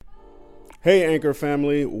Hey, Anchor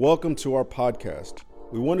family, welcome to our podcast.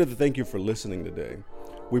 We wanted to thank you for listening today.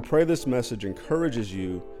 We pray this message encourages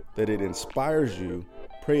you, that it inspires you,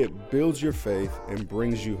 pray it builds your faith and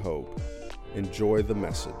brings you hope. Enjoy the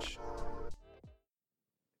message.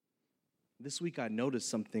 This week I noticed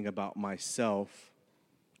something about myself,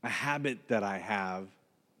 a habit that I have,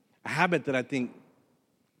 a habit that I think,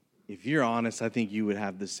 if you're honest, I think you would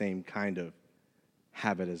have the same kind of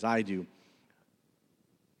habit as I do.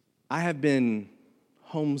 I have been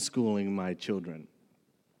homeschooling my children.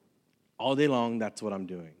 All day long, that's what I'm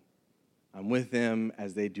doing. I'm with them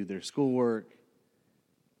as they do their schoolwork.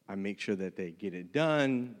 I make sure that they get it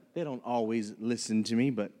done. They don't always listen to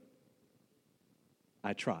me, but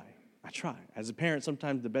I try. As a parent,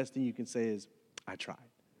 sometimes the best thing you can say is, I tried.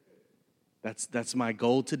 That's my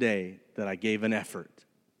goal today, that I gave an effort.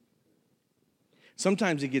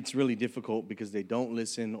 Sometimes it gets really difficult because they don't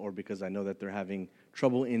listen or because I know that they're having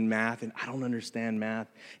trouble in math and I don't understand math.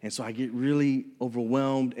 And so I get really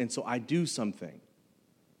overwhelmed, and so I do something.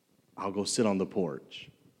 I'll go sit on the porch.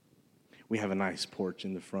 We have a nice porch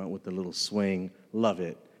in the front with a little swing. Love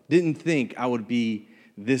it. Didn't think I would be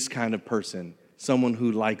this kind of person, someone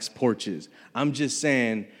who likes porches. I'm just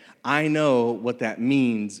saying, I know what that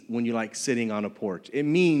means when you like sitting on a porch. It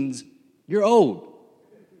means you're old.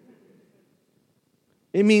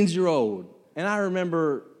 It means you're old. And I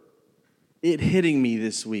remember it hitting me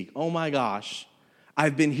this week. Oh my gosh,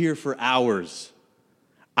 I've been here for hours.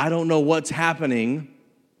 I don't know what's happening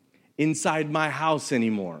inside my house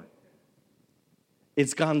anymore.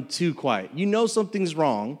 It's gone too quiet. You know something's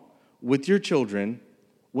wrong with your children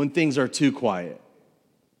when things are too quiet.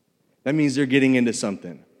 That means they're getting into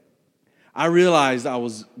something. I realized I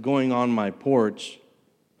was going on my porch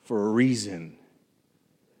for a reason.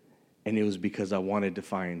 And it was because I wanted to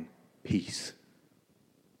find peace.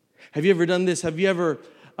 Have you ever done this? Have you ever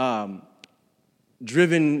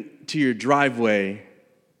driven to your driveway,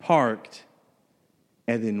 parked,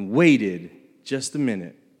 and then waited just a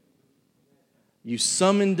minute? You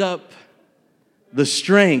summoned up the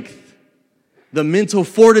strength, the mental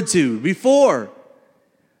fortitude before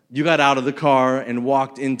you got out of the car and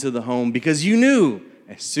walked into the home because you knew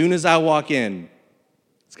as soon as I walk in,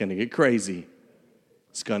 it's going to get crazy.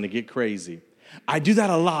 It's going to get crazy. I do that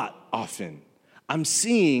a lot often. I'm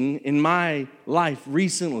seeing in my life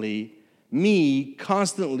recently me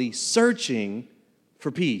constantly searching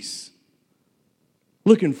for peace,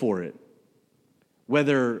 looking for it.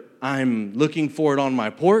 Whether I'm looking for it on my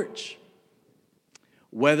porch,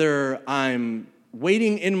 whether I'm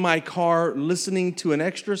waiting in my car listening to an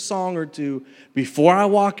extra song or two before I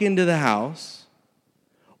walk into the house,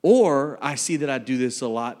 or I see that I do this a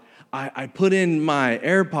lot. I put in my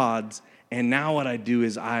AirPods, and now what I do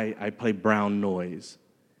is I play brown noise.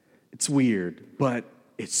 It's weird, but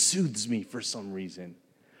it soothes me for some reason.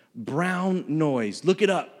 Brown noise. Look it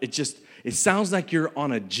up. It sounds like you're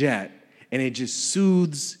on a jet, and it just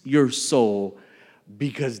soothes your soul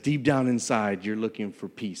because deep down inside, you're looking for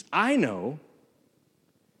peace. I know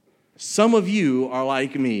some of you are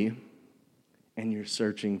like me, and you're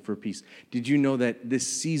searching for peace. Did you know that this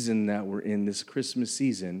season that we're in, this Christmas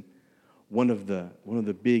season, one of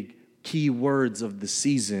the big key words of the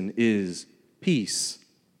season is peace.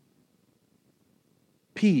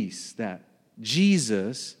 Peace, that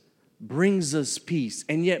Jesus brings us peace.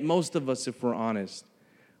 And yet most of us, if we're honest,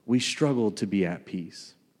 we struggle to be at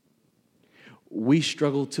peace. We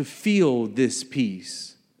struggle to feel this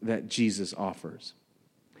peace that Jesus offers.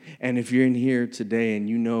 And if you're in here today and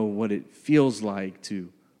you know what it feels like to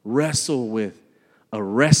wrestle with a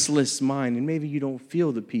restless mind, and maybe you don't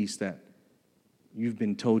feel the peace that you've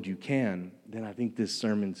been told you can, then I think this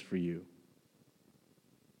sermon's for you.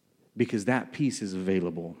 Because that peace is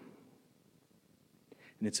available.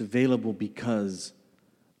 And it's available because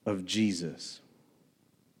of Jesus.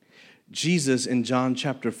 Jesus in John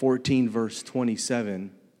chapter 14, verse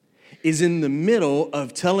 27, is in the middle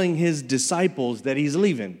of telling his disciples that he's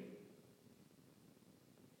leaving.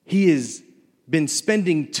 He has been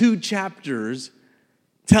spending 2 chapters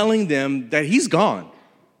telling them that he's gone.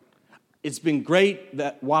 It's been great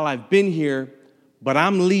that while I've been here, but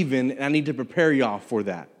I'm leaving and I need to prepare y'all for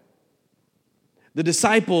that. The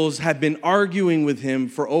disciples have been arguing with him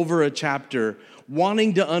for over a chapter,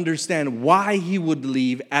 wanting to understand why he would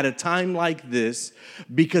leave at a time like this,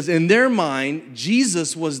 because in their mind,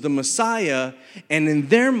 Jesus was the Messiah, and in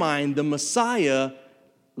their mind, the Messiah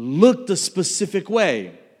looked a specific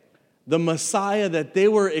way. The Messiah that they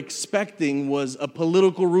were expecting was a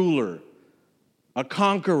political ruler, a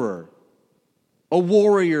conqueror, a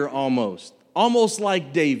warrior almost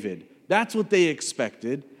like David. That's what they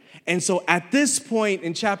expected. And so at this point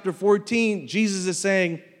in chapter 14, Jesus is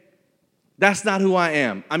saying, that's not who I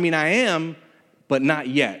am. I mean, I am, but not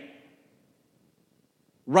yet.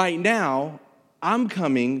 Right now, I'm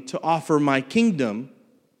coming to offer my kingdom.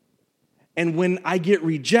 And when I get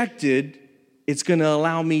rejected, it's going to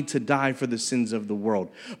allow me to die for the sins of the world.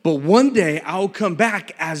 But one day, I'll come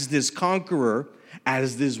back as this conqueror,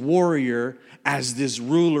 as this warrior, as this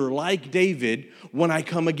ruler like David when I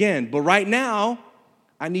come again. But right now,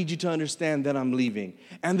 I need you to understand that I'm leaving.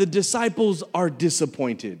 And the disciples are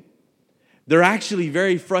disappointed. They're actually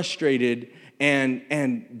very frustrated,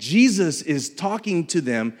 and Jesus is talking to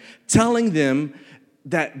them, telling them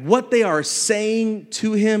that what they are saying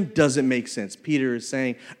to him doesn't make sense. Peter is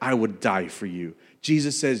saying, I would die for you.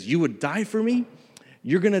 Jesus says, you would die for me?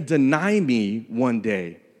 You're going to deny me one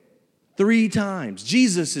day 3 times.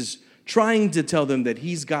 Jesus is trying to tell them that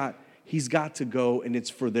he's got to go, and it's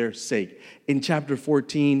for their sake. In chapter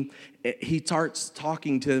 14, he starts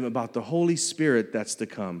talking to them about the Holy Spirit that's to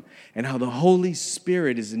come and how the Holy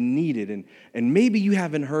Spirit is needed. And maybe you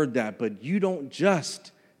haven't heard that, but you don't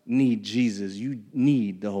just need Jesus. You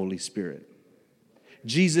need the Holy Spirit.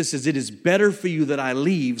 Jesus says, it is better for you that I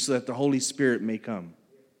leave so that the Holy Spirit may come.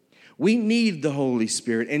 We need the Holy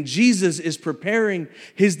Spirit. And Jesus is preparing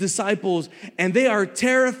his disciples, and they are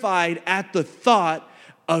terrified at the thought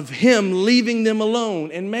of him leaving them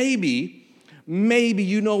alone. And maybe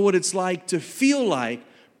you know what it's like to feel like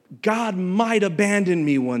God might abandon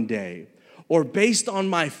me one day. Or based on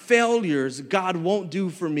my failures, God won't do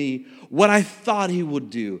for me what I thought he would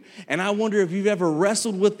do. And I wonder if you've ever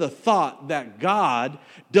wrestled with the thought that God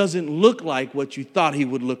doesn't look like what you thought he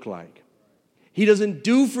would look like. He doesn't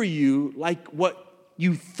do for you like what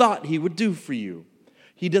you thought he would do for you.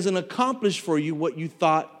 He doesn't accomplish for you what you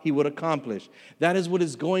thought he would accomplish. That is what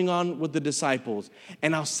is going on with the disciples.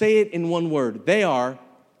 And I'll say it in one word. They are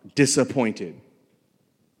disappointed.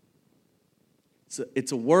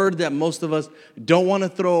 It's a word that most of us don't want to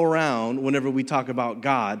throw around whenever we talk about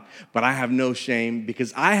God, but I have no shame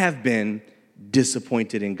because I have been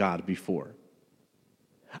disappointed in God before.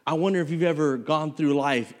 I wonder if you've ever gone through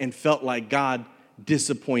life and felt like God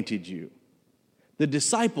disappointed you. The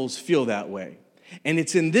disciples feel that way. And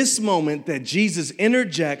it's in this moment that Jesus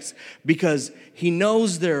interjects because he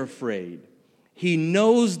knows they're afraid. He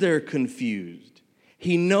knows they're confused.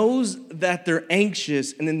 He knows that they're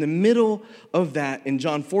anxious. And in the middle of that, in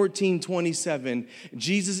John 14:27,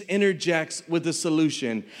 Jesus interjects with a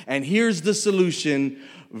solution. And here's the solution,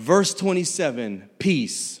 verse 27,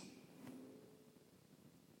 peace.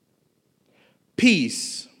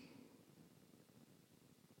 Peace.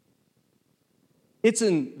 It's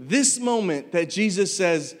in this moment that Jesus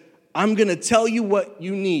says, I'm going to tell you what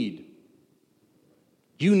you need.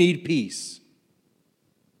 You need peace.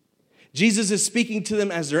 Jesus is speaking to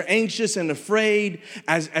them as they're anxious and afraid,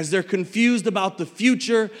 as they're confused about the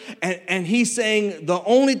future. And he's saying the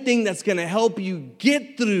only thing that's going to help you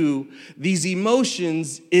get through these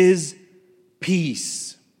emotions is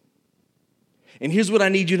peace. And here's what I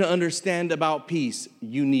need you to understand about peace.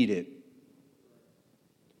 You need it.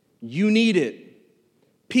 You need it.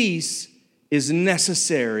 Peace is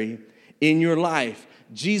necessary in your life.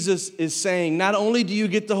 Jesus is saying, not only do you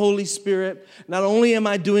get the Holy Spirit, not only am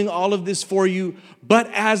I doing all of this for you, but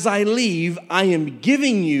as I leave, I am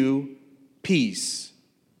giving you peace.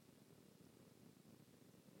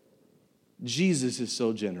 Jesus is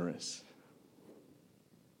so generous.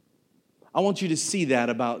 I want you to see that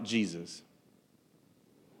about Jesus.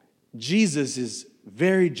 Jesus is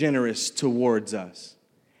very generous towards us,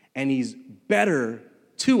 and he's better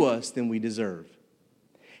to us than we deserve.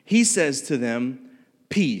 He says to them,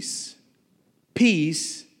 peace.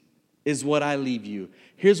 Peace is what I leave you.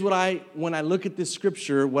 Here's when I look at this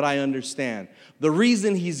scripture, what I understand. The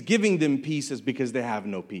reason he's giving them peace is because they have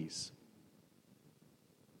no peace.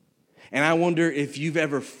 And I wonder if you've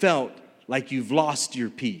ever felt like you've lost your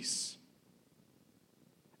peace.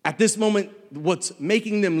 At this moment, what's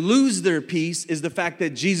making them lose their peace is the fact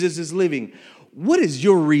that Jesus is living. What is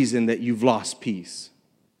your reason that you've lost peace?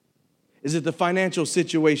 Is it the financial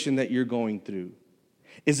situation that you're going through?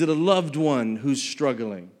 Is it a loved one who's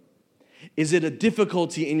struggling? Is it a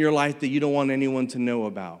difficulty in your life that you don't want anyone to know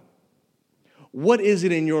about? What is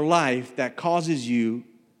it in your life that causes you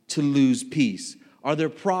to lose peace? Are there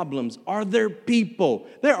problems? Are there people?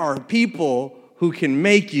 There are people who can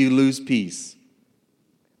make you lose peace.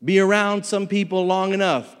 Be around some people long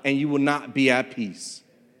enough and you will not be at peace.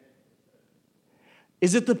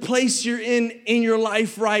 Is it the place you're in your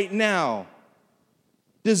life right now?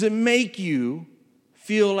 Does it make you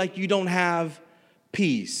feel like you don't have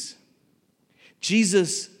peace?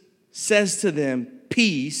 Jesus says to them,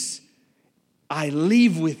 peace I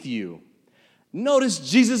leave with you. Notice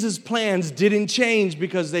Jesus' plans didn't change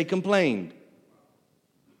because they complained.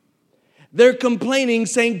 They're complaining,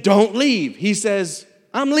 saying, don't leave. He says,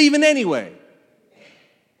 I'm leaving anyway.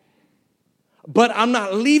 But I'm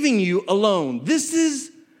not leaving you alone. This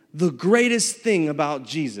is the greatest thing about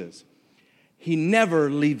Jesus. He never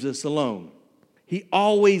leaves us alone. He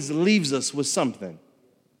always leaves us with something.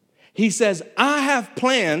 He says, I have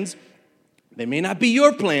plans. They may not be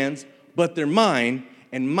your plans, but they're mine,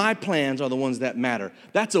 and my plans are the ones that matter.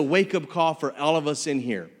 That's a wake-up call for all of us in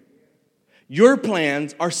here. Your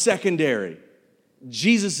plans are secondary.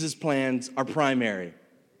 Jesus' plans are primary.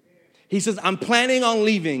 He says, I'm planning on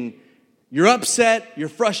leaving. You're upset, you're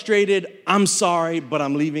frustrated, I'm sorry, but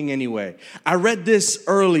I'm leaving anyway. I read this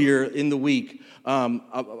earlier in the week.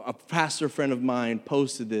 A pastor friend of mine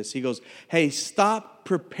posted this. He goes, hey, stop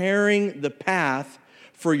preparing the path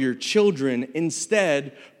for your children.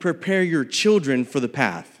 Instead, prepare your children for the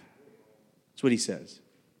path. That's what he says.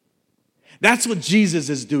 That's what Jesus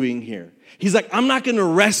is doing here. He's like, I'm not going to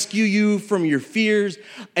rescue you from your fears.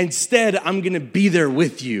 Instead, I'm going to be there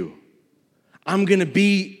with you. I'm going to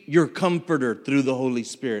be your comforter through the Holy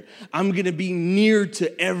Spirit. I'm going to be near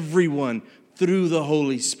to everyone through the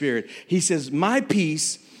Holy Spirit. He says, my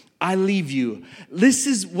peace I leave you. This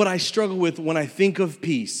is what I struggle with when I think of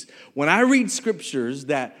peace. When I read scriptures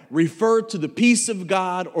that refer to the peace of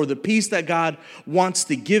God or the peace that God wants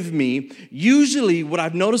to give me, usually what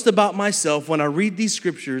I've noticed about myself when I read these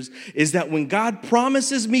scriptures is that when God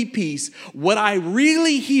promises me peace, what I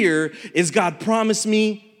really hear is God promised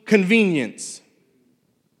me convenience.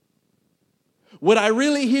 What I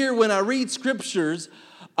really hear when I read scriptures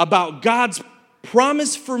about God's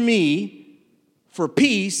promise for me for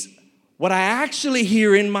peace, what I actually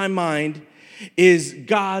hear in my mind is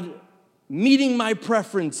God meeting my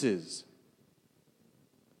preferences.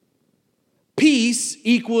 Peace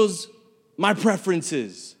equals my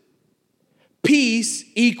preferences. Peace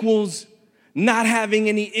equals not having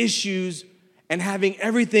any issues and having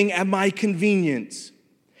everything at my convenience.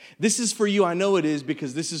 This is for you, I know it is,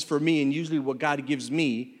 because this is for me, and usually what God gives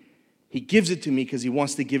me, He gives it to me because He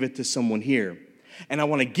wants to give it to someone here. And I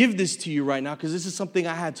want to give this to you right now because this is something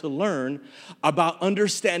I had to learn about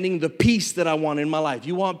understanding the peace that I want in my life.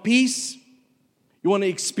 You want peace? You want to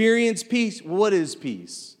experience peace? What is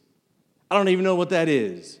peace? I don't even know what that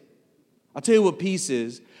is. I'll tell you what peace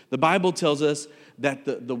is. The Bible tells us that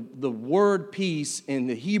the word peace in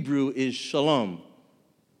the Hebrew is shalom.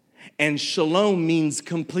 And shalom means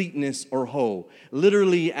completeness or whole.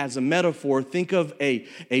 Literally, as a metaphor, think of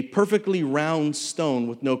a perfectly round stone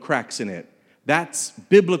with no cracks in it. That's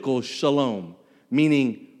biblical shalom,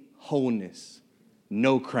 meaning wholeness,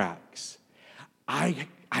 no cracks. I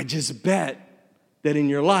just bet that in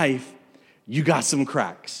your life, you got some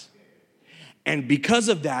cracks. And because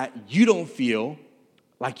of that, you don't feel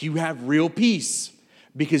like you have real peace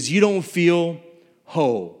because you don't feel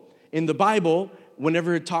whole. In the Bible,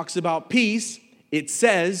 whenever it talks about peace, it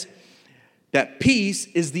says that peace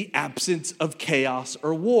is the absence of chaos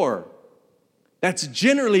or war. That's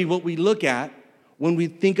generally what we look at when we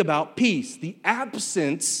think about peace, the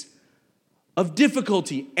absence of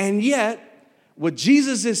difficulty. And yet, what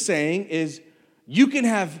Jesus is saying is you can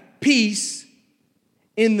have peace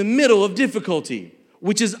in the middle of difficulty,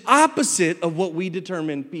 which is opposite of what we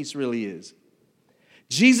determine peace really is.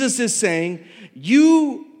 Jesus is saying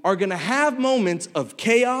you are going to have moments of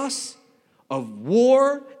chaos, of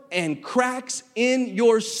war, and cracks in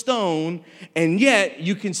your stone, and yet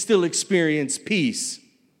you can still experience peace.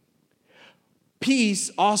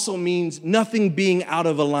 Peace also means nothing being out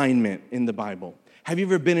of alignment in the Bible. Have you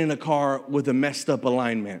ever been in a car with a messed up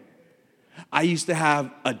alignment? I used to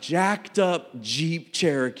have a jacked up Jeep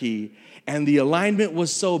Cherokee, and the alignment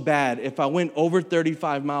was so bad, if I went over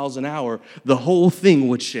 35 miles an hour, the whole thing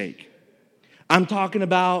would shake. I'm talking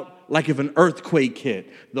about like if an earthquake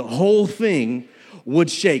hit, the whole thing would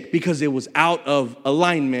shake because it was out of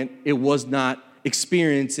alignment. It was not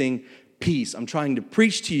experiencing peace. I'm trying to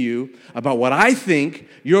preach to you about what I think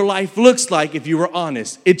your life looks like if you were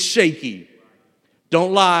honest. It's shaky.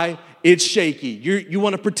 Don't lie. It's shaky. You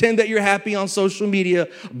want to pretend that you're happy on social media,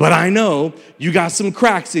 but I know you got some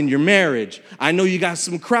cracks in your marriage. I know you got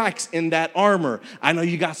some cracks in that armor. I know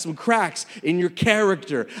you got some cracks in your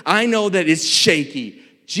character. I know that it's shaky.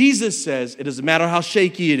 Jesus says it doesn't matter how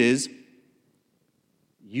shaky it is,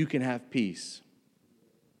 you can have peace.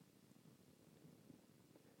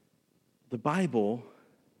 The Bible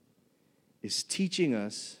is teaching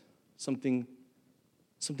us something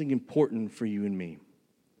important for you and me.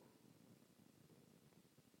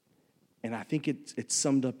 And I think it's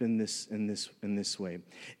summed up in this way.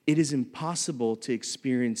 It is impossible to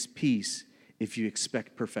experience peace if you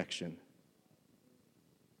expect perfection.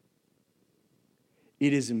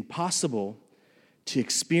 It is impossible to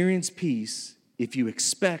experience peace if you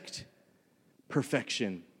expect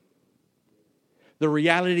perfection. The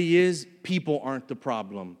reality is, people aren't the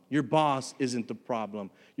problem. Your boss isn't the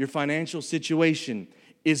problem. Your financial situation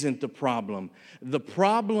isn't the problem. The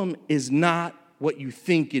problem is not what you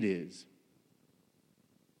think it is.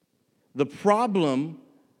 The problem,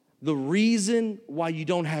 the reason why you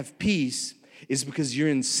don't have peace is because you're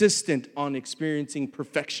insistent on experiencing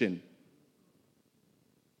perfection.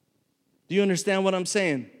 Do you understand what I'm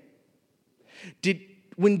saying?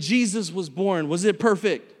 When Jesus was born, was it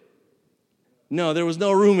perfect? No, there was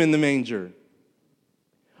no room in the manger.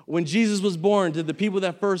 When Jesus was born, did the people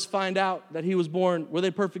that first find out that he was born, were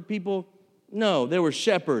they perfect people? No, they were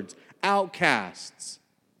shepherds, outcasts.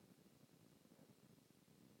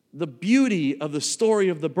 The beauty of the story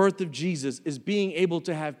of the birth of Jesus is being able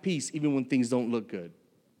to have peace even when things don't look good.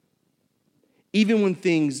 Even when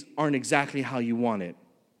things aren't exactly how you want it.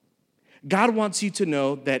 God wants you to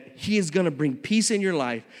know that he is going to bring peace in your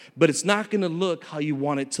life, but it's not going to look how you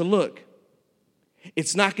want it to look.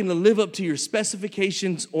 It's not going to live up to your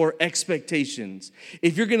specifications or expectations.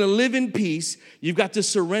 If you're going to live in peace, you've got to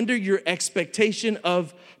surrender your expectation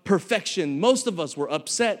of perfection. Most of us were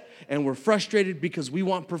upset and we're frustrated because we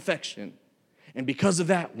want perfection. And because of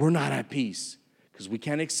that, we're not at peace because we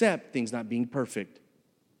can't accept things not being perfect.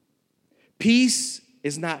 Peace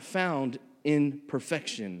is not found in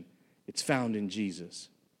perfection. It's found in Jesus.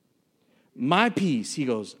 My peace, he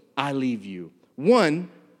goes, I leave you. One,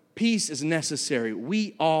 peace is necessary.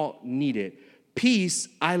 We all need it. Peace,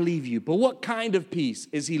 I leave you. But what kind of peace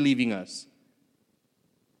is he leaving us?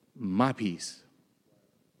 My peace.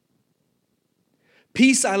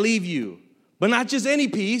 Peace, I leave you. But not just any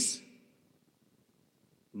peace.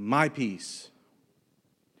 My peace.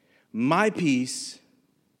 My peace,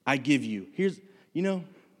 I give you.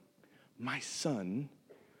 My son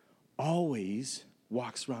always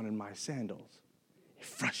walks around in my sandals. It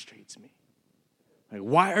frustrates me. Like,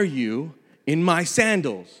 why are you in my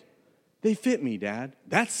sandals? They fit me, Dad.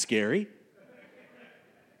 That's scary.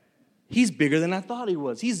 He's bigger than I thought he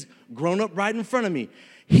was. He's grown up right in front of me.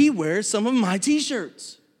 He wears some of my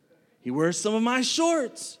t-shirts. He wears some of my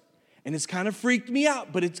shorts. And it's kind of freaked me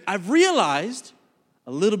out. But I've realized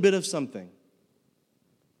a little bit of something.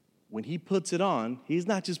 When he puts it on, he's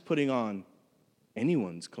not just putting on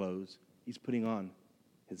anyone's clothes. He's putting on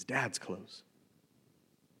his dad's clothes.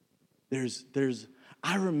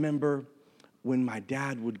 I remember when my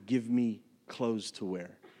dad would give me clothes to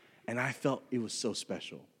wear, and I felt it was so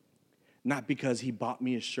special. Not because he bought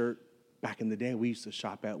me a shirt. Back in the day, we used to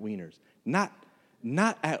shop at Wieners. Not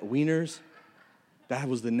at Wieners. That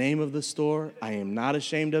was the name of the store. I am not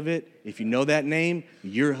ashamed of it. If you know that name,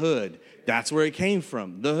 you're hood. That's where it came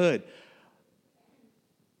from, the hood.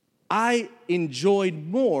 I enjoyed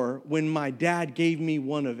more when my dad gave me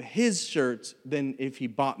one of his shirts than if he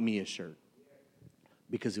bought me a shirt.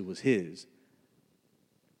 Because it was his.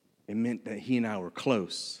 It meant that he and I were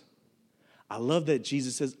close. I love that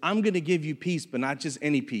Jesus says, I'm going to give you peace, but not just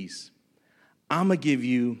any peace. I'm going to give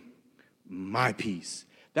you my peace.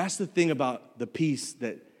 That's the thing about the peace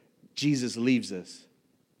that Jesus leaves us.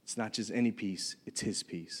 It's not just any peace, it's his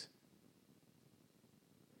peace.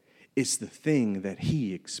 It's the thing that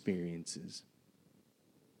he experiences.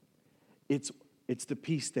 It's the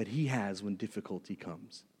peace that he has when difficulty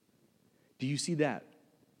comes. Do you see that?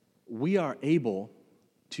 We are able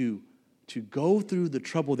to go through the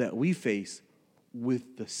trouble that we face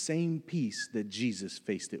with the same peace that Jesus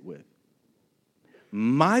faced it with.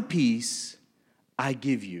 My peace I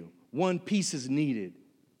give you. One, peace is needed.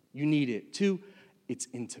 You need it. Two, it's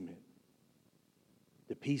intimate.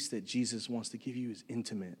 The peace that Jesus wants to give you is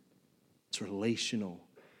intimate. It's relational.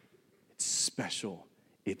 It's special.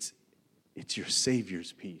 It's your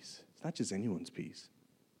Savior's peace. It's not just anyone's peace.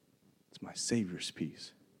 It's my Savior's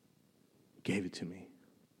peace. He gave it to me.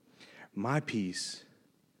 My peace,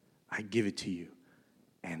 I give it to you.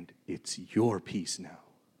 And it's your peace now.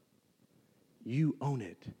 You own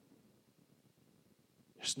it.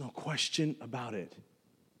 There's no question about it.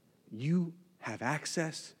 You have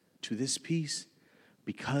access to this peace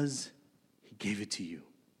because he gave it to you.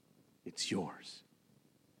 It's yours.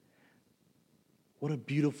 What a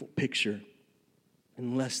beautiful picture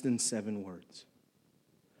in less than 7 words.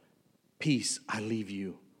 Peace, I leave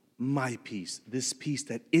you. My peace. This peace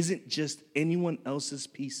that isn't just anyone else's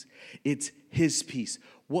peace. It's his peace.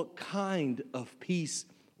 What kind of peace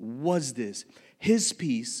was this? His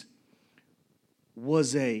peace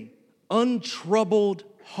was a untroubled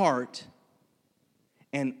heart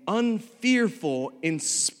and unfearful in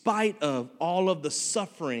spite of all of the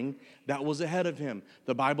suffering that was ahead of him.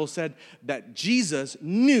 The Bible said that Jesus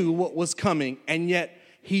knew what was coming, and yet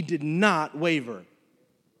he did not waver.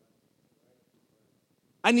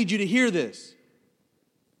 I need you to hear this.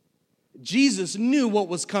 Jesus knew what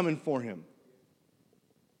was coming for him,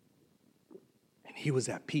 and he was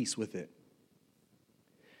at peace with it.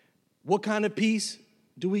 What kind of peace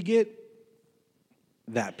do we get?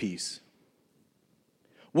 That peace.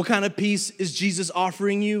 What kind of peace is Jesus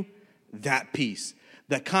offering you? That peace.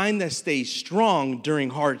 The kind that stays strong during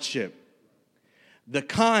hardship. The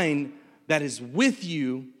kind that is with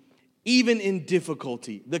you even in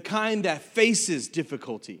difficulty. The kind that faces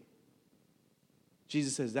difficulty.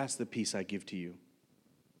 Jesus says, that's the peace I give to you.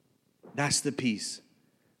 That's the peace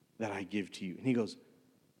that I give to you. And he goes,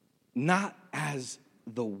 not as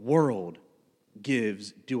the world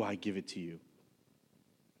gives, do I give it to you.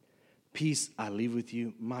 Peace I leave with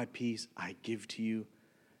you, my peace I give to you.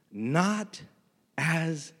 Not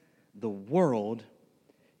as the world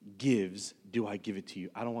gives, do I give it to you.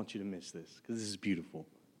 I don't want you to miss this, because this is beautiful.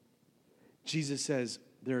 Jesus says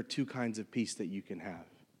there are two kinds of peace that you can have.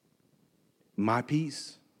 My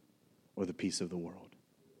peace or the peace of the world.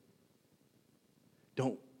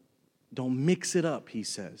 Don't mix it up, he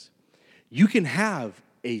says. You can have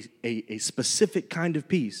a specific kind of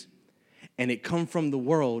peace, and it come from the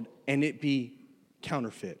world, and it be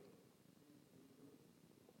counterfeit.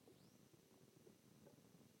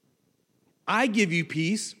 I give you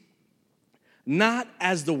peace, not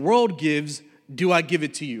as the world gives, do I give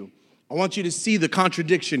it to you. I want you to see the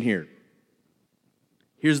contradiction here.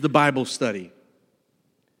 Here's the Bible study.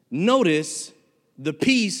 Notice the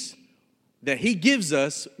peace that he gives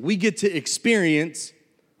us, we get to experience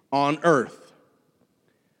on earth.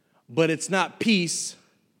 But it's not peace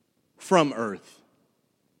from earth.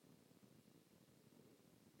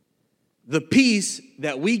 The peace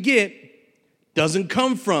that we get doesn't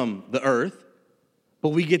come from the earth, but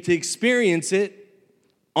we get to experience it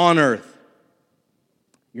on earth.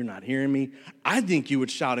 You're not hearing me? I think you would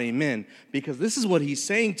shout amen, because this is what he's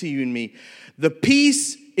saying to you and me. The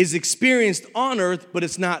peace is experienced on earth, but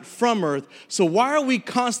it's not from earth. So why are we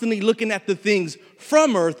constantly looking at the things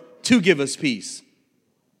from earth to give us peace?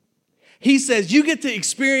 He says you get to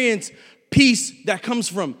experience peace that comes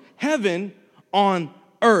from heaven on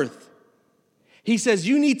earth. He says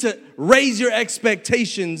you need to raise your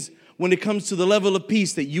expectations when it comes to the level of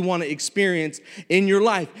peace that you want to experience in your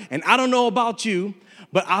life. And I don't know about you,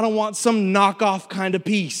 but I don't want some knockoff kind of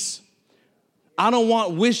peace. I don't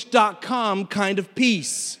want wish.com kind of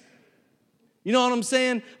peace. You know what I'm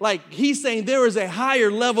saying? Like, he's saying there is a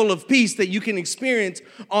higher level of peace that you can experience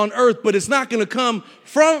on earth, but it's not going to come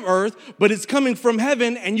from earth, but it's coming from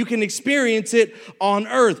heaven, and you can experience it on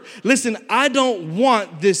earth. Listen, I don't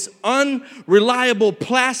want this unreliable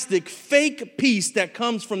plastic fake peace that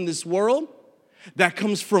comes from this world, that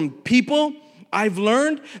comes from people. I've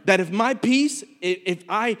learned that if my peace, if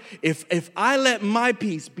I let my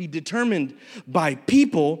peace be determined by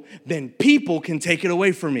people, then people can take it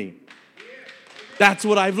away from me. That's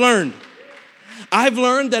what I've learned. I've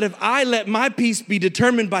learned that if I let my peace be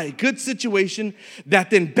determined by a good situation,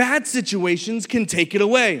 that then bad situations can take it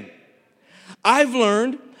away. I've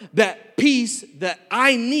learned that peace that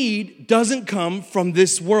I need doesn't come from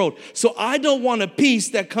this world. So I don't want a peace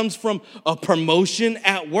that comes from a promotion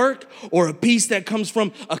at work, or a peace that comes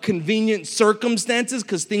from a convenient circumstances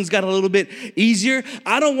because things got a little bit easier.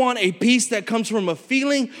 I don't want a peace that comes from a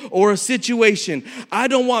feeling or a situation. I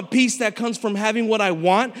don't want peace that comes from having what I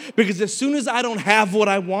want, because as soon as I don't have what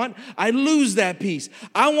I want, I lose that peace.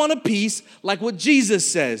 I want a peace like what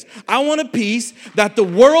Jesus says. I want a peace that the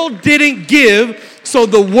world didn't give, so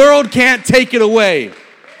the world can't take it away.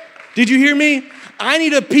 Did you hear me? I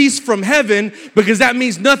need a peace from heaven, because that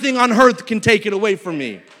means nothing on earth can take it away from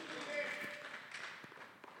me.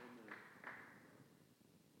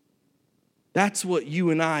 That's what you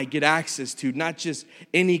and I get access to, not just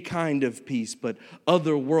any kind of peace, but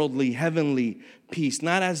otherworldly, heavenly peace.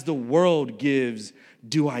 Not as the world gives,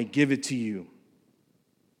 do I give it to you.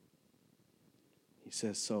 He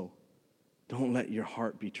says, so don't let your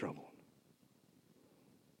heart be troubled.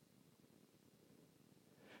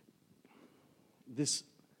 This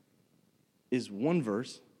is one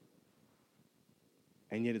verse,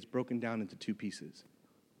 and yet it's broken down into two pieces.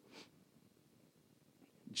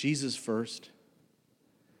 Jesus first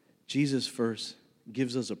gives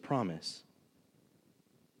us a promise,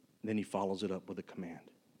 then he follows it up with a command.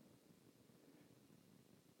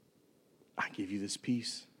 I give you this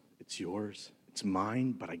peace. It's yours. It's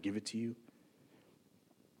mine, but I give it to you.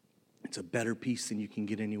 It's a better peace than you can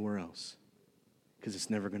get anywhere else because it's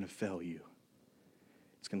never going to fail you.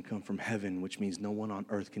 It's going to come from heaven, which means no one on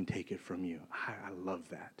earth can take it from you. I love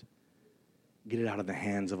that. Get it out of the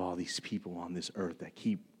hands of all these people on this earth that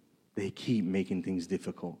keep making things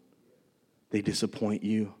difficult. They disappoint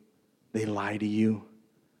you. They lie to you.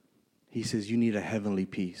 He says, you need a heavenly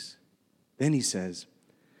peace. Then he says,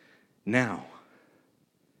 now,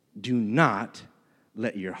 do not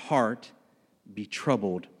let your heart be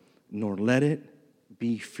troubled, nor let it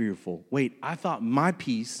be fearful. Wait, I thought my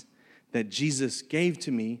peace that Jesus gave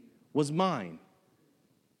to me was mine.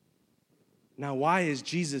 Now, why is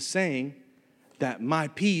Jesus saying that my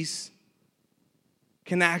peace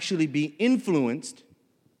can actually be influenced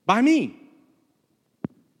by me?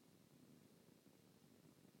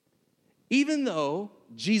 Even though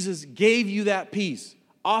Jesus gave you that peace,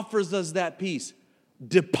 offers us that peace,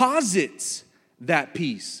 deposits that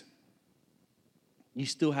peace, you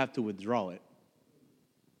still have to withdraw it.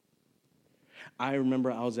 I remember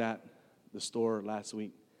I was at the store last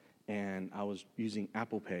week, and I was using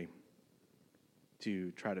Apple Pay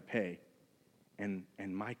to try to pay, and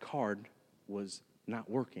my card was not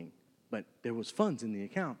working, but there was funds in the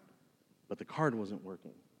account, but the card wasn't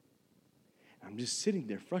working. I'm just sitting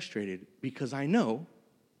there frustrated because I know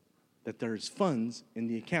that there's funds in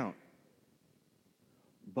the account.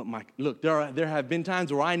 But look, there have been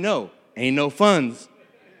times where I know ain't no funds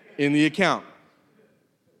in the account.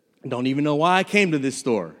 Don't even know why I came to this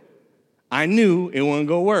store. I knew it wasn't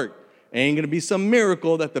going to work. It ain't going to be some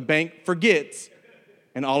miracle that the bank forgets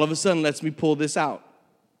and all of a sudden lets me pull this out.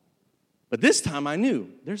 But this time I knew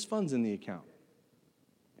there's funds in the account.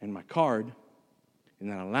 And my card is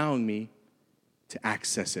not allowing me to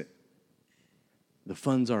access it. The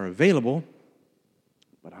funds are available,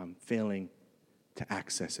 but I'm failing to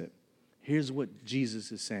access it. Here's what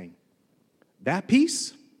Jesus is saying. That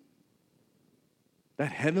peace,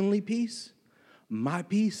 that heavenly peace, my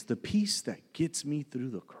peace, the peace that gets me through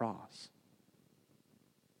the cross,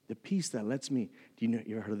 the peace that lets me, you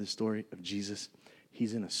ever heard of the story of Jesus?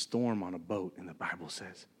 He's in a storm on a boat, and the Bible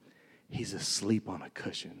says he's asleep on a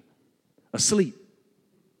cushion. Asleep.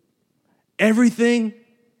 Everything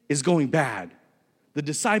is going bad. The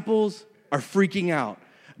disciples are freaking out.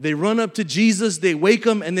 They run up to Jesus, they wake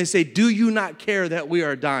him, and they say, do you not care that we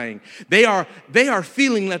are dying? They are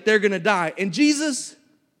feeling that they're going to die. And Jesus,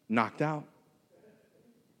 knocked out,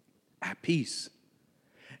 at peace.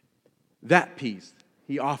 That peace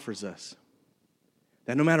he offers us.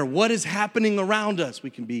 That no matter what is happening around us, we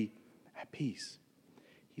can be at peace.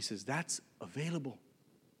 He says, that's available.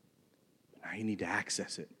 Now you need to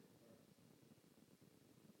access it.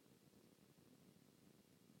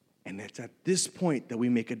 And it's at this point that we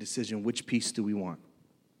make a decision. Which peace do we want?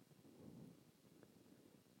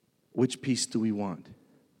 Which peace do we want?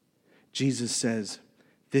 Jesus says,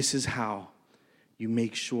 this is how you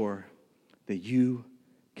make sure that you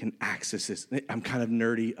can access this. I'm kind of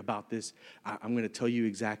nerdy about this. I'm going to tell you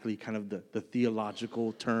exactly kind of the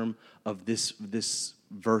theological term of this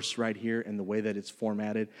verse right here and the way that it's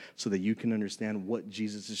formatted so that you can understand what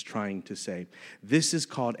Jesus is trying to say. This is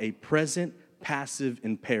called a present passive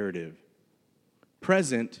imperative.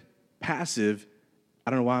 Present, passive,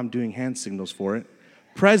 I don't know why I'm doing hand signals for it.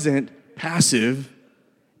 Present, passive,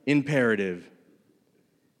 imperative.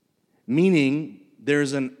 Meaning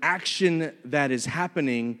there's an action that is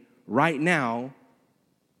happening right now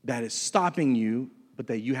that is stopping you, but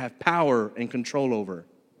that you have power and control over.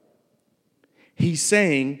 He's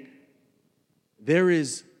saying there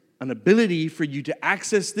is an ability for you to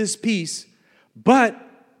access this peace, but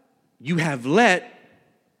you have let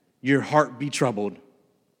your heart be troubled.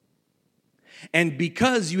 And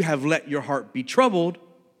because you have let your heart be troubled,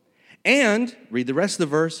 and, read the rest of the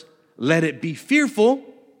verse, let it be fearful,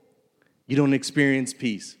 you don't experience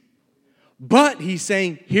peace. But he's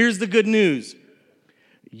saying, here's the good news.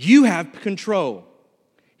 You have control.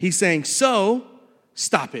 He's saying, so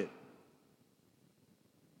stop it.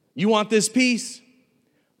 You want this peace?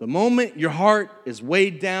 The moment your heart is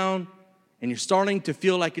weighed down and you're starting to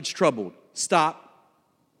feel like it's troubled, stop.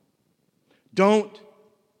 Don't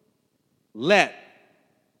let.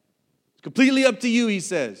 It's completely up to you, he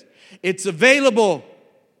says. It's available,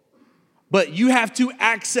 but you have to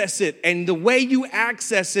access it. And the way you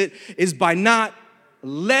access it is by not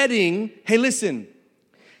letting. Hey, listen,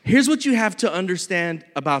 here's what you have to understand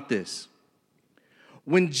about this.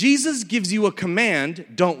 When Jesus gives you a command,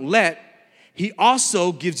 don't let, he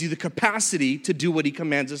also gives you the capacity to do what he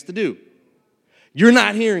commands us to do. You're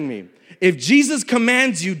not hearing me. If Jesus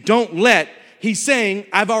commands you, don't let, he's saying,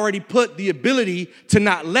 I've already put the ability to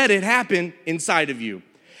not let it happen inside of you.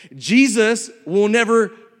 Jesus will never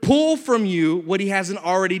pull from you what he hasn't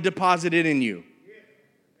already deposited in you.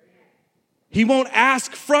 He won't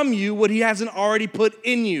ask from you what he hasn't already put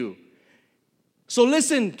in you. So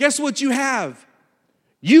listen, guess what you have?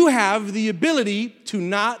 You have the ability to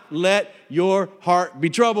not let your heart be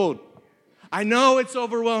troubled. I know it's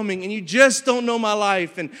overwhelming and you just don't know my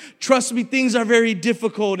life. And trust me, things are very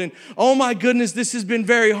difficult. And oh my goodness, this has been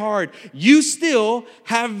very hard. You still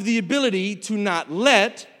have the ability to not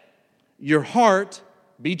let your heart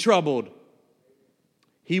be troubled.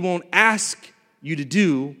 He won't ask you to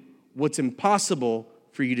do what's impossible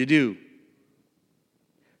for you to do.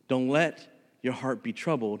 Don't let your heart be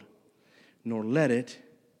troubled, nor let it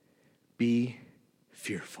be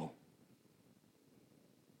fearful.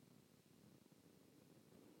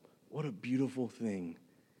 What a beautiful thing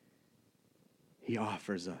he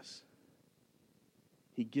offers us.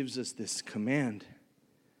 He gives us this command,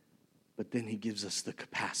 but then he gives us the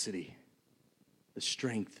capacity, the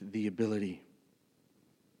strength, the ability.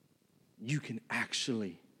 You can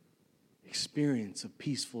actually experience a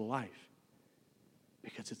peaceful life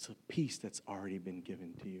because it's a peace that's already been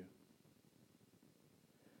given to you.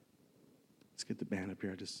 Let's get the band up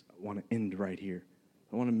here. I want to end right here.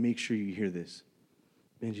 I want to make sure you hear this.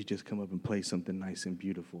 Benji, just come up and play something nice and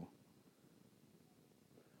beautiful.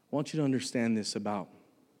 I want you to understand this about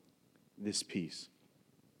this peace.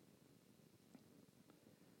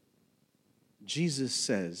 Jesus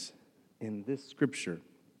says in this scripture,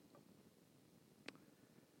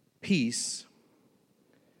 peace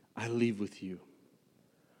I leave with you.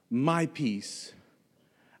 My peace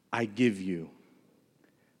I give you.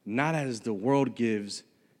 Not as the world gives,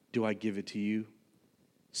 do I give it to you.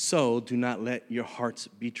 So do not let your hearts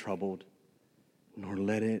be troubled, nor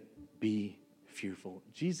let it be fearful.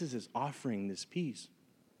 Jesus is offering this peace.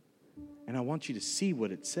 And I want you to see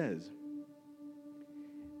what it says.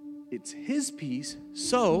 It's his peace,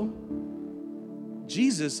 so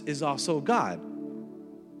Jesus is also God.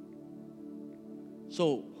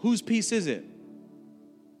 So whose peace is it?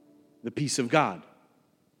 The peace of God.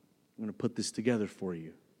 I'm going to put this together for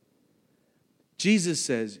you. Jesus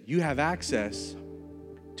says you have access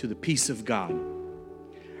to the peace of God.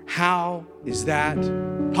 How is that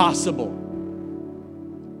possible?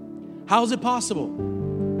 How is it possible?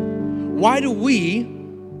 Why do we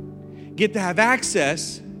get to have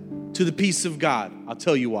access to the peace of God? I'll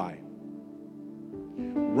tell you why.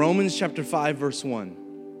 Romans chapter 5, verse 1.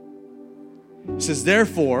 It says,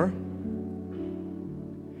 therefore,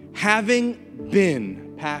 having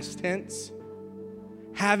been, past tense,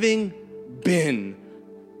 having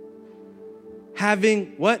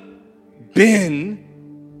what?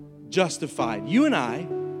 Been justified. You and I,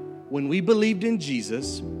 when we believed in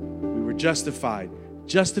Jesus, we were justified.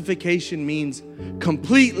 Justification means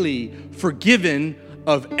completely forgiven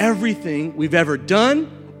of everything we've ever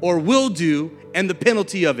done or will do and the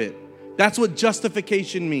penalty of it. That's what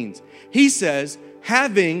justification means. He says,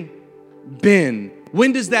 having been.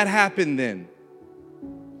 When does that happen then?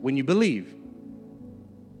 When you believe.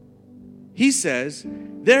 He says,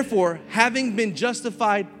 therefore, having been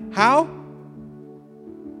justified, how?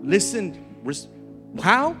 Listen,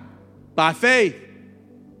 how? By faith.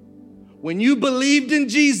 When you believed in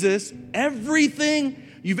Jesus, everything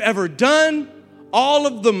you've ever done, all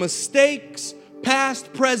of the mistakes,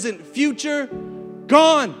 past, present, future,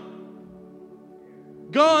 gone.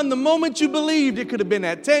 Gone the moment you believed. It could have been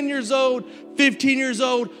at 10 years old, 15 years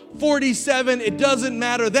old, 47. It doesn't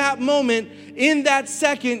matter. That moment, in that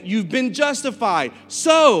second, you've been justified.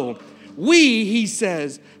 So, he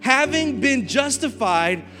says, having been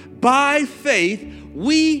justified by faith,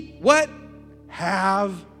 we, what?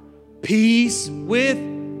 Have peace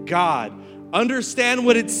with God. Understand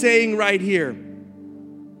what it's saying right here.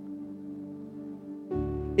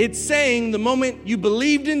 It's saying the moment you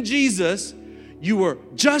believed in Jesus, you were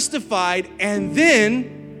justified, and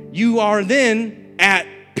then you are then at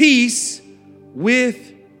peace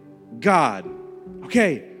with God.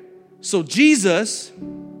 Okay, so Jesus,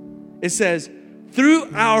 it says, through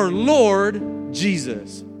our Lord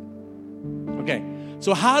Jesus. Okay,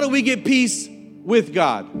 so how do we get peace with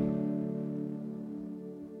God?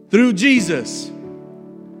 Through Jesus.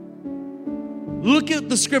 Look at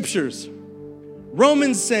the scriptures.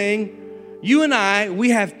 Romans saying, you and I, we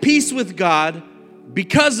have peace with God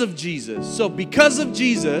because of Jesus. So because of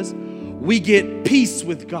Jesus, we get peace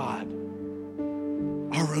with God.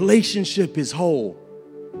 Our relationship is whole.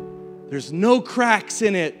 There's no cracks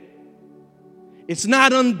in it. It's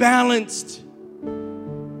not unbalanced.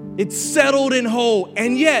 It's settled and whole.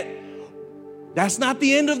 And yet, that's not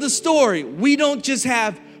the end of the story. We don't just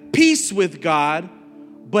have peace with God,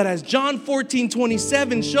 But as John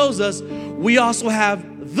 14:27 shows us, we also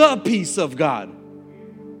have the peace of God.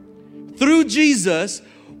 Through Jesus,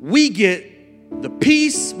 we get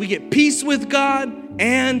peace with God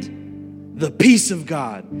and the peace of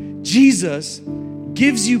God. Jesus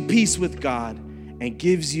gives you peace with God and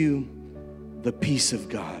gives you the peace of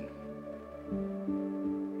God.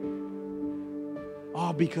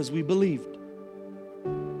 All because we believed.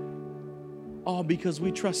 All because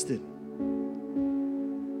we trusted.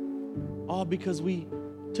 All because we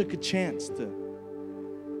took a chance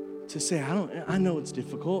to say, I know it's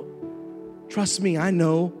difficult. Trust me, I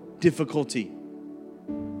know difficulty.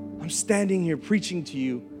 I'm standing here preaching to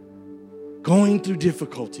you, going through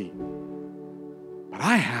difficulty. But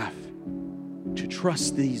I have to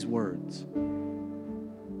trust these words.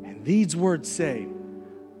 And these words say,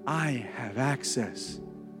 I have access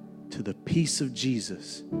to the peace of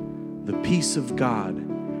Jesus, the peace of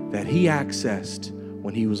God that he accessed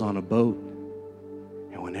when he was on a boat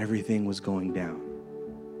and when everything was going down.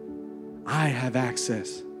 I have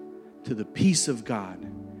access to the peace of God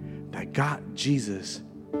that got Jesus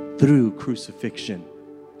through crucifixion.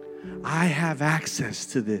 I have access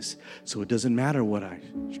to this, so it doesn't matter what I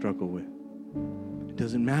struggle with. It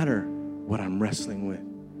doesn't matter what I'm wrestling with.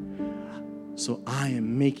 So I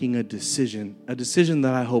am making a decision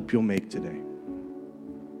that I hope you'll make today.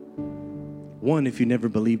 One, if you never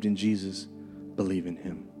believed in Jesus, believe in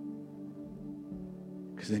him.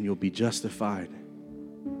 Because then you'll be justified.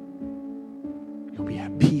 You'll be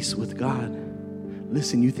at peace with God.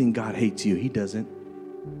 Listen, you think God hates you. He doesn't.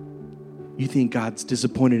 You think God's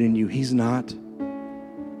disappointed in you. He's not.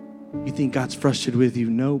 You think God's frustrated with you.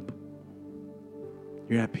 Nope.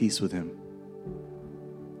 You're at peace with him.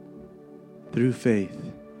 Through faith,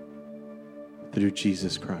 through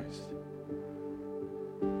Jesus Christ.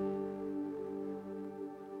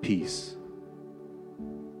 Peace.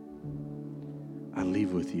 I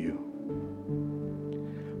leave with you.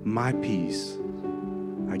 My peace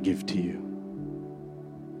I give to you.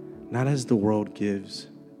 Not as the world gives,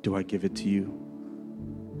 do I give it to you.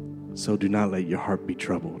 So do not let your heart be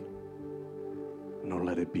troubled, nor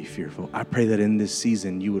let it be fearful. I pray that in this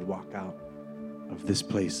season you would walk out of this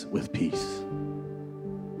place with peace,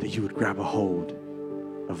 that you would grab a hold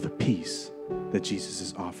of the peace that Jesus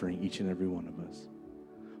is offering each and every one of us.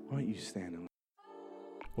 Why don't you stand and...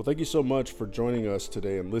 Well, thank you so much for joining us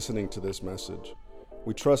today and listening to this message.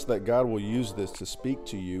 We trust that God will use this to speak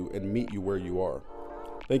to you and meet you where you are.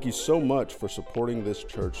 Thank you so much for supporting this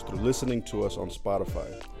church through listening to us on Spotify.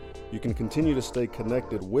 You can continue to stay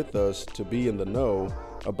connected with us to be in the know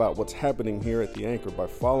about what's happening here at The Anchor by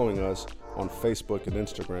following us on Facebook and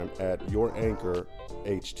Instagram at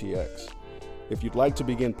YourAnchorHTX. If you'd like to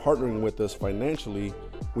begin partnering with us financially,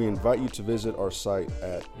 we invite you to visit our site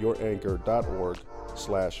at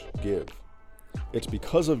youranchor.org/give. It's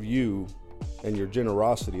because of you and your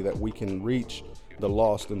generosity that we can reach the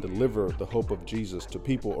lost and deliver the hope of Jesus to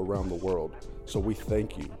people around the world. So we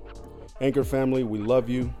thank you. Anchor family, we love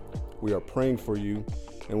you. We are praying for you,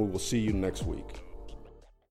 and we will see you next week.